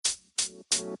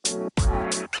Hello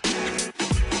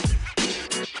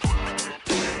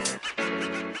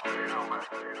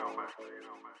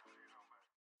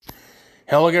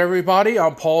again, everybody.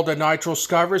 I'm Paul the Nitro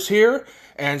Skivers here,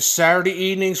 and Saturday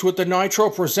Evenings with the Nitro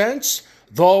presents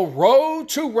the Road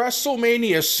to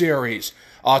Wrestlemania Series,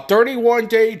 a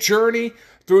 31-day journey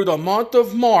through the month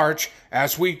of March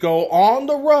as we go on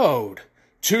the road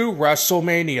to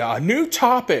WrestleMania. A new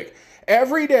topic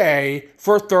every day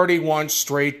for 31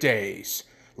 straight days.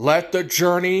 Let the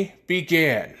journey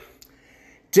begin.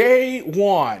 Day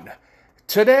 1.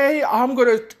 Today, I'm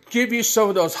going to give you some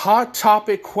of those hot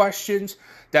topic questions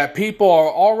that people are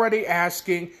already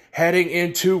asking heading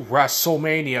into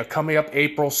WrestleMania coming up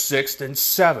April 6th and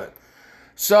 7th.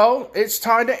 So, it's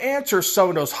time to answer some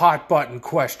of those hot button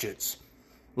questions.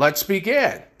 Let's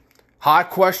begin. Hot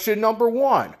question number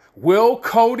 1. Will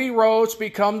Cody Rhodes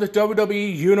become the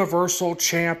WWE Universal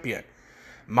Champion?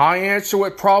 My answer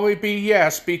would probably be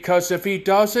yes, because if he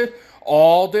doesn't,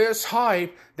 all this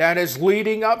hype that is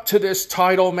leading up to this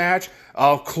title match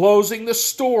of closing the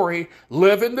story,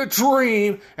 living the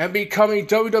dream, and becoming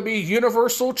WWE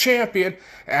Universal Champion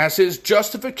as his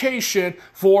justification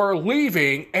for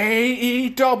leaving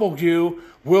AEW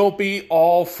will be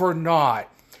all for naught.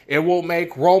 It will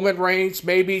make Roman Reigns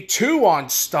maybe too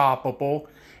unstoppable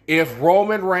if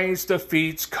Roman Reigns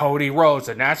defeats Cody Rhodes,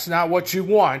 and that's not what you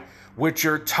want with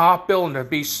your top billing to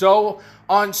be so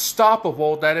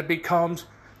unstoppable that it becomes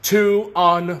too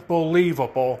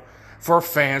unbelievable for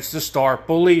fans to start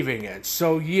believing in.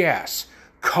 So yes,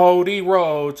 Cody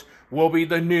Rhodes will be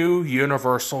the new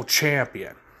Universal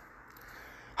Champion.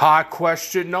 Hot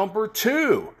question number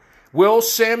 2. Will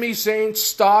Sami Zayn's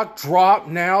stock drop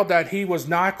now that he was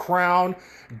not crowned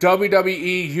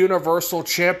WWE Universal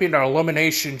Champion at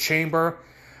Elimination Chamber?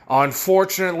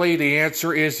 Unfortunately, the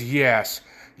answer is yes.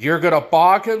 You're going to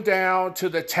bog him down to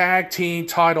the tag team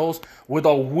titles with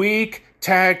a weak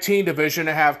tag team division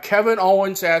and have Kevin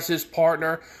Owens as his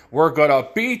partner. We're going to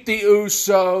beat the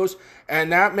Usos,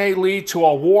 and that may lead to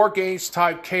a War Games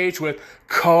type cage with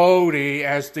Cody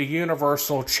as the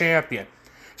Universal Champion.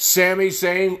 Sami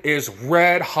Zayn is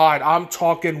red hot. I'm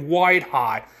talking white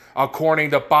hot, according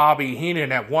to Bobby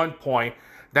Heenan at one point.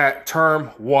 That term,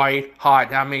 white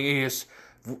hot, I mean, he is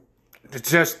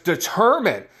just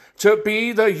determined to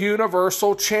be the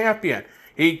Universal Champion.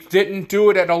 He didn't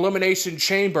do it at Elimination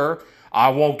Chamber. I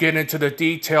won't get into the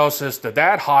details as to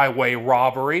that highway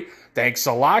robbery. Thanks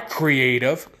a lot,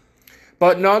 Creative.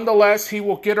 But nonetheless, he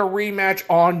will get a rematch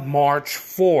on March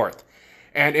 4th.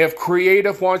 And if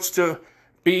Creative wants to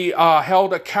be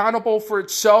held accountable for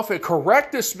itself and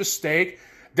correct this mistake,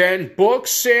 then book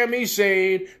Sami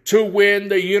Zayn to win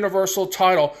the Universal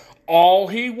title. All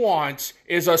he wants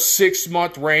is a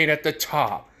 6-month reign at the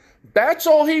top. That's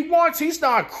all he wants. He's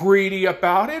not greedy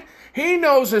about it. He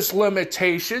knows his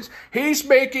limitations. He's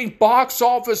making box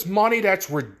office money that's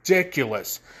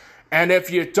ridiculous. And if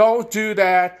you don't do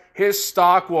that, his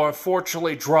stock will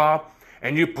unfortunately drop,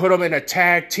 and you put him in a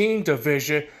tag team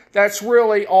division that's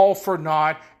really all for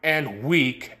naught and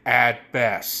weak at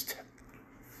best.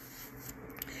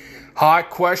 Hot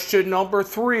question number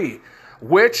 3.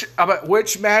 Which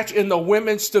match in the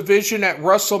women's division at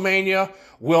WrestleMania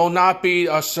will not be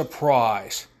a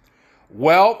surprise?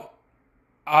 Well,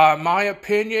 my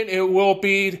opinion, it will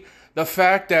be the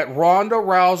fact that Ronda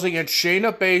Rousey and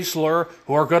Shayna Baszler,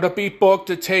 who are going to be booked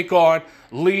to take on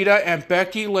Lita and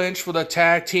Becky Lynch for the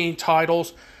tag team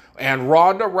titles, and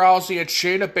Ronda Rousey and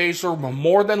Shayna Baszler will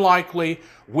more than likely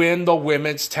win the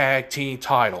women's tag team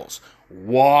titles.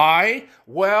 Why?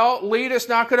 Well, Lita's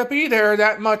not going to be there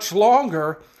that much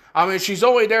longer. I mean, she's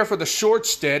only there for the short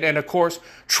stint, and of course,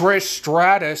 Trish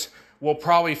Stratus will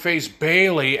probably face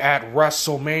Bayley at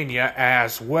WrestleMania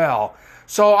as well.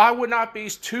 So I would not be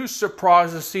too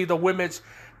surprised to see the women's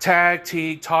tag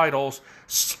team titles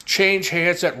change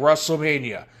hands at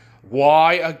WrestleMania.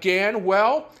 Why again?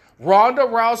 Well, Ronda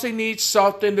Rousey needs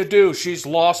something to do. She's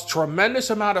lost tremendous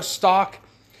amount of stock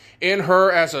in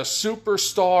her as a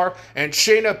superstar, and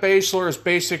Shayna Baszler is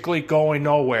basically going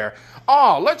nowhere.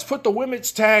 Let's put the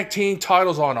women's tag team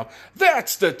titles on them.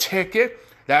 That's the ticket.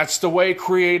 That's the way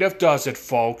Creative does it,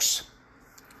 folks.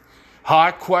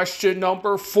 Hot question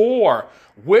number 4.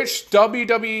 Which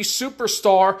WWE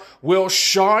superstar will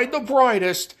shine the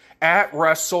brightest at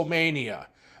WrestleMania?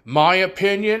 My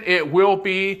opinion, it will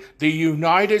be the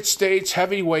United States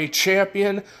Heavyweight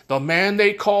Champion, the man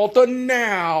they call the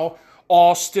Now,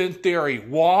 Austin Theory.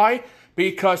 Why?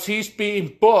 Because he's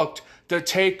being booked to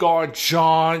take on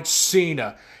John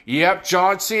Cena. Yep,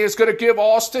 John Cena is going to give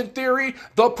Austin Theory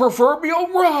the proverbial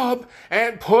rub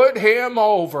and put him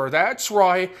over. That's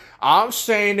right. I'm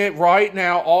saying it right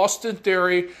now. Austin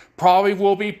Theory probably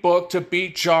will be booked to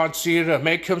beat John Cena to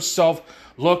make himself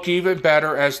look even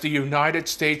better as the United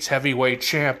States Heavyweight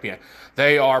Champion.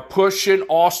 They are pushing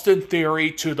Austin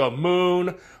Theory to the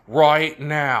moon right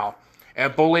now.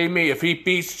 And believe me, if he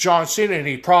beats John Cena, and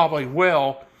he probably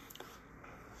will,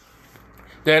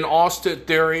 then Austin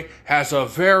Theory has a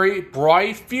very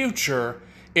bright future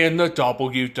in the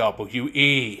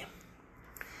WWE.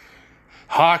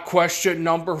 Hot question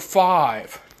number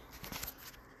 5.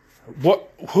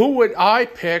 Who would I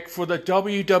pick for the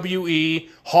WWE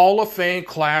Hall of Fame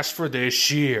class for this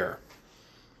year?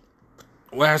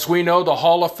 As we know, the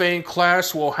Hall of Fame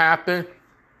class will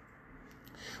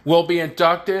be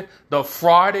inducted the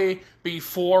Friday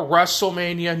before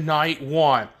WrestleMania Night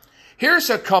 1. Here's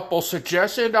a couple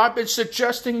suggestions. I've been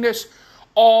suggesting this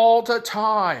all the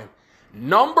time.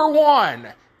 Number 1,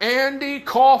 Andy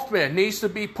Kaufman needs to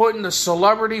be put in the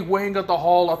celebrity wing of the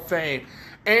Hall of Fame.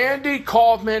 Andy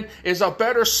Kaufman is a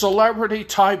better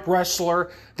celebrity-type wrestler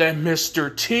than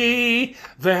Mr. T,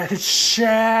 than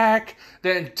Shaq,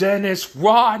 than Dennis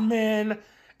Rodman.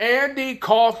 Andy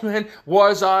Kaufman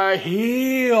was a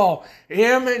heel.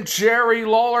 Him and Jerry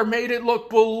Lawler made it look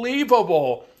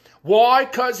believable. Why?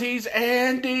 Because he's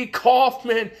Andy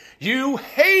Kaufman. You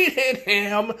hated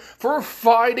him for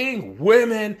fighting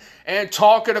women and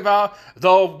talking about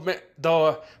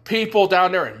the people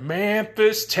down there in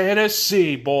Memphis,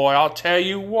 Tennessee. Boy, I'll tell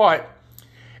you what.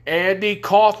 Andy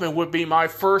Kaufman would be my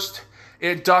first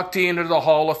inductee into the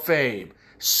Hall of Fame.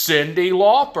 Cyndi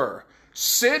Lauper.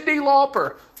 Cyndi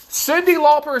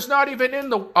Lauper is not even in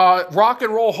the Rock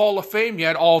and Roll Hall of Fame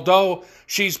yet, although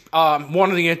she's one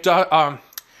of the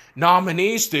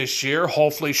nominees this year.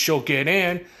 Hopefully she'll get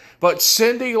in. But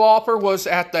Cyndi Lauper was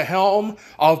at the helm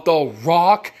of the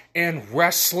Rock and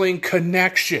Wrestling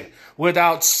Connection.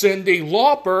 Without Cyndi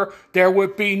Lauper, there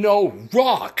would be no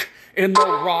Rock in the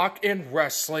Rock and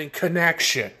Wrestling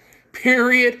Connection.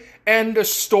 Period. End of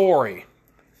story.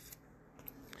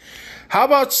 How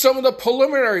about some of the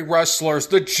preliminary wrestlers,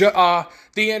 the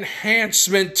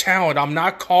enhancement talent? I'm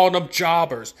not calling them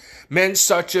jobbers. Men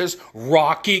such as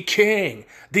Rocky King,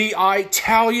 the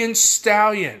Italian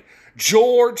Stallion,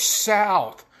 George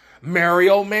South,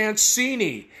 Mario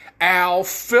Mancini, Al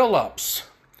Phillips,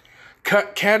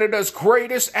 Canada's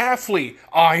greatest athlete,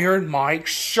 Iron Mike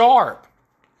Sharp,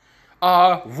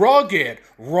 rugged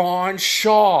Ron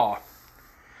Shaw.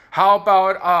 How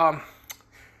about,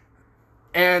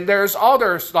 and there's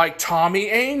others like Tommy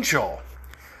Angel.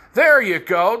 There you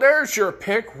go. There's your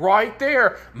pick right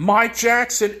there. Mike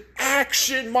Jackson,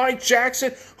 Action Mike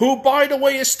Jackson, who, by the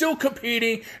way, is still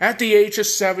competing at the age of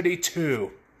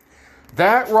 72.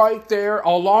 That right there,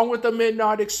 along with the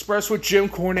Midnight Express with Jim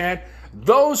Cornette,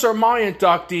 those are my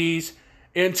inductees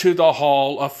into the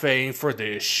Hall of Fame for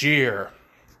this year.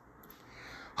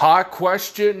 Hot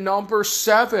question number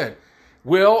 7.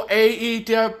 Will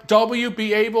AEW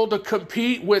be able to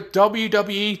compete with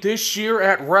WWE this year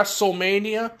at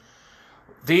WrestleMania?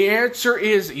 The answer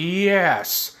is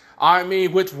yes. I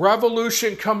mean, with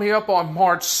Revolution coming up on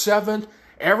March 7th,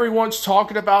 everyone's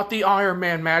talking about the Iron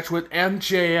Man match with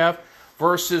MJF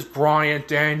versus Bryan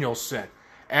Danielson.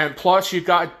 And plus, you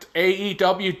got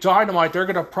AEW Dynamite. They're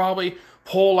going to probably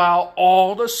pull out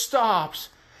all the stops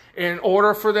in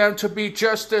order for them to be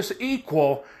just as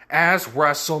equal as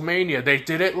WrestleMania. They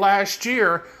did it last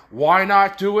year. Why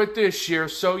not do it this year?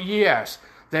 So yes,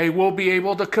 they will be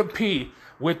able to compete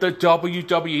with the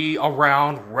WWE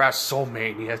around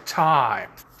WrestleMania time.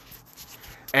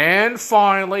 And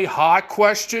finally, hot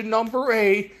question number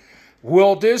 8.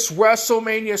 Will this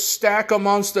WrestleMania stack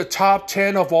amongst the top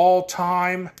 10 of all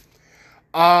time?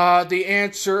 The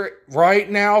answer right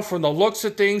now, from the looks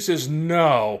of things, is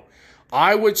no.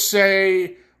 I would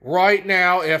say right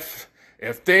now, if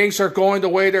things are going the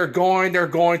way they're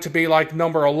going to be like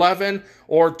number 11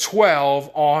 or 12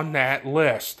 on that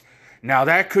list. Now,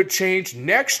 that could change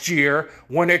next year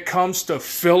when it comes to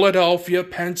Philadelphia,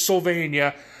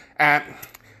 Pennsylvania,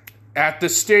 at the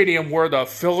stadium where the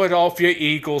Philadelphia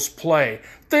Eagles play.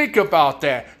 Think about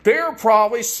that. They're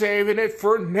probably saving it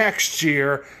for next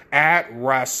year at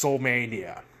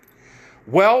WrestleMania.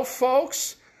 Well,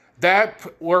 folks, that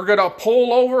we're going to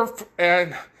pull over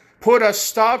and put a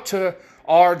stop to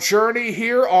our journey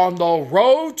here on the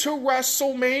road to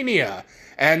WrestleMania.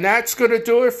 And that's going to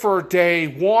do it for day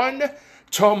 1.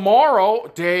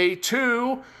 Tomorrow, day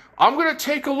 2, I'm going to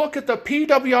take a look at the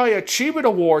PWI Achievement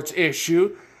Awards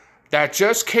issue that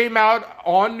just came out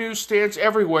on newsstands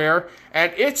everywhere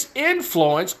and its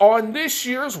influence on this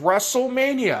year's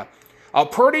WrestleMania. A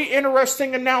pretty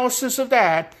interesting analysis of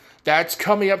that. That's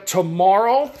coming up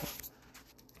tomorrow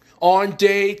on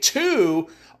day 2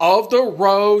 of the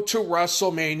Road to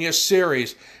WrestleMania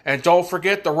series. And don't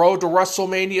forget, the Road to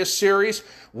WrestleMania series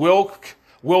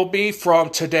will be from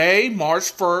today,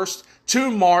 March 1st,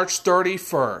 to March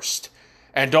 31st.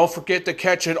 And don't forget to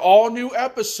catch an all-new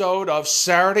episode of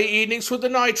Saturday Evenings with the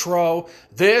Nitro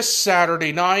this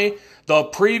Saturday night. The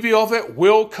preview of it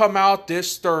will come out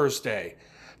this Thursday.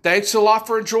 Thanks a lot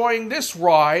for enjoying this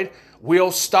ride.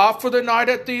 We'll stop for the night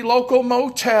at the local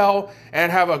motel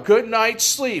and have a good night's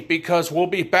sleep because we'll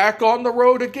be back on the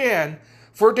road again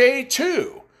for day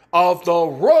 2 of the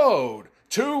Road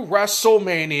to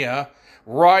WrestleMania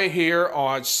right here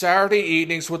on Saturday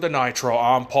Evenings with the Nitro.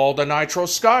 I'm Paul the Nitro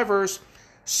Skivers.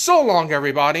 So long,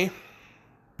 everybody.